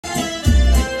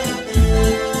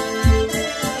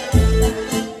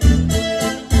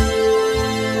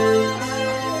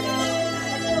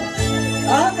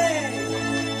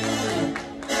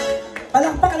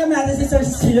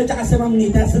Chilo tsaka si Ma'am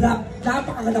Nita sa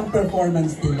napakagandang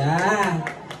performance nila.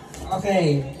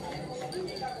 Okay.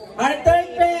 Our third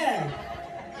pair.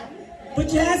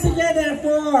 Put your hands together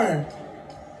for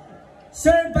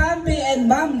Sir Bambi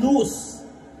and Ma'am Luz.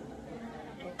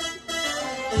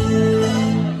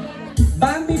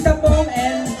 Bambi Tapong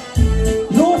and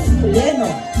Luz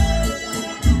Leno.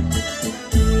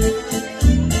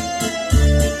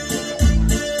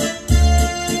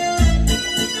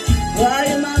 Where are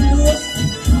you, Ma'am Luz?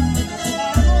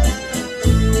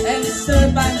 And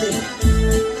Sir Bambi.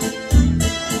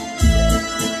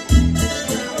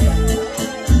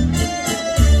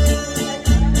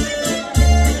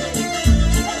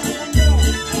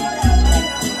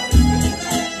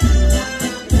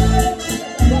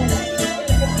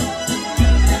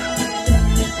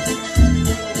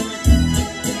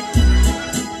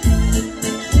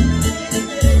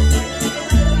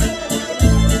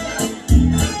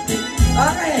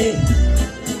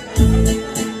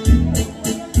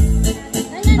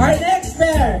 Our next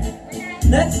pair,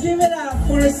 let's give it up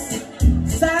for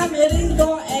Sam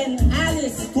Eringo and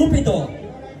Alice Cupido.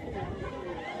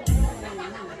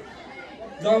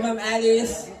 Go, Ma'am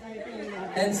Alice.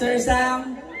 And Sir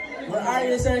Sam, where are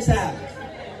you, Sir Sam?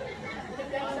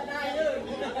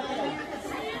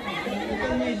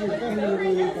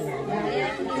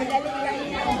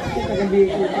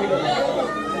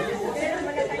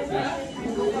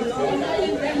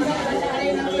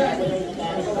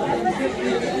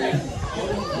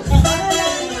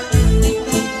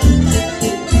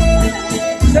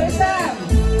 Sir Sam,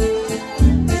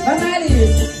 Ma'am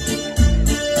Alice.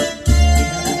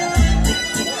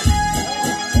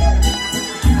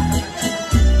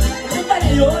 Ano pala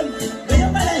yun?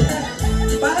 Ganyan pala yun.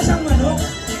 Para siyang manok.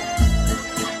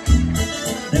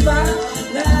 Diba?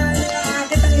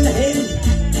 Nakakit ang ilahin.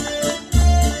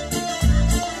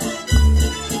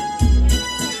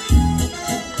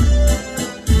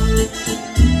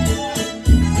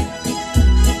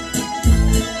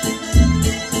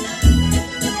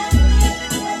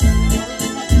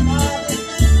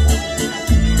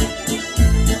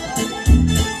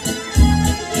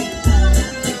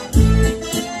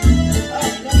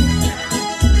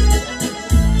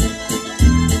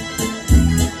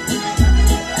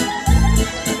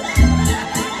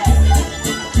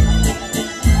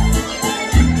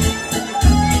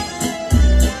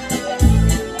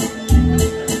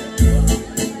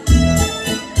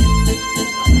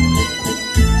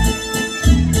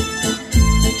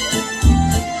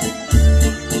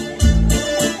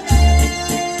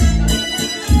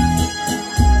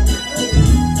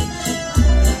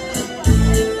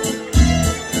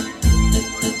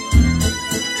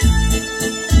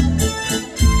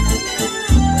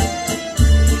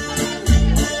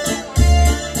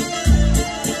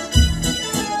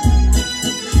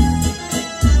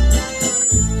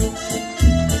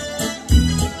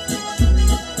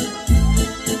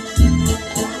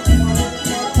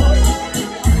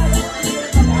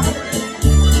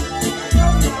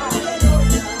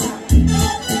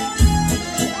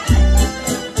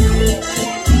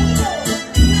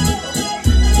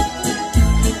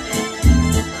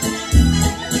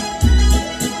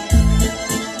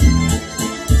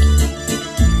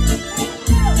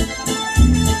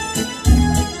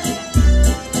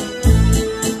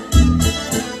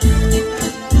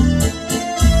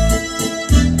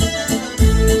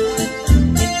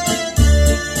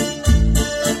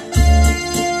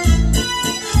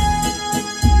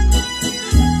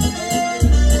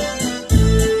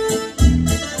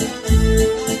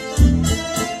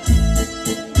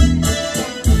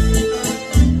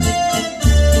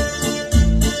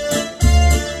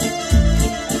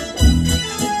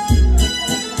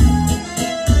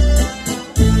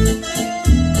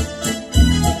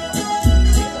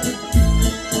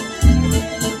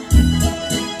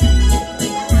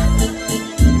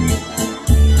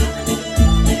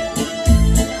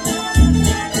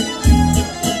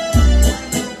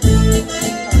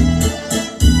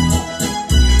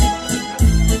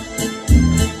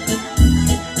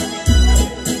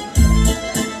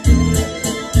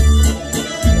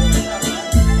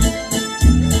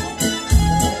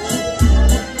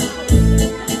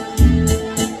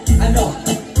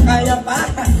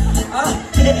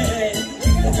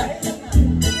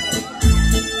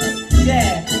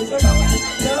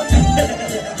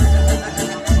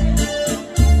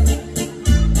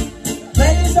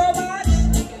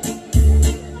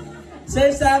 Sir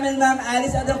Sam and Ma'am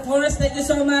Alice. And of course, thank you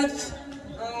so much,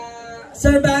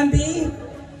 Sir Bambi,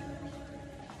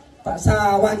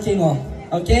 sa 1K mo.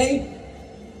 Okay?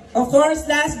 Of course,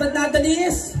 last but not the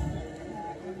least,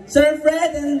 Sir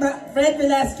Fred and Fred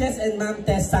Velasquez and Ma'am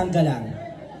Tess Sanggalang.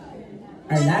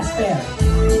 Our last pair.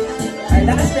 Our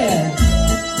last pair.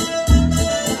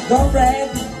 Go,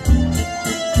 Fred.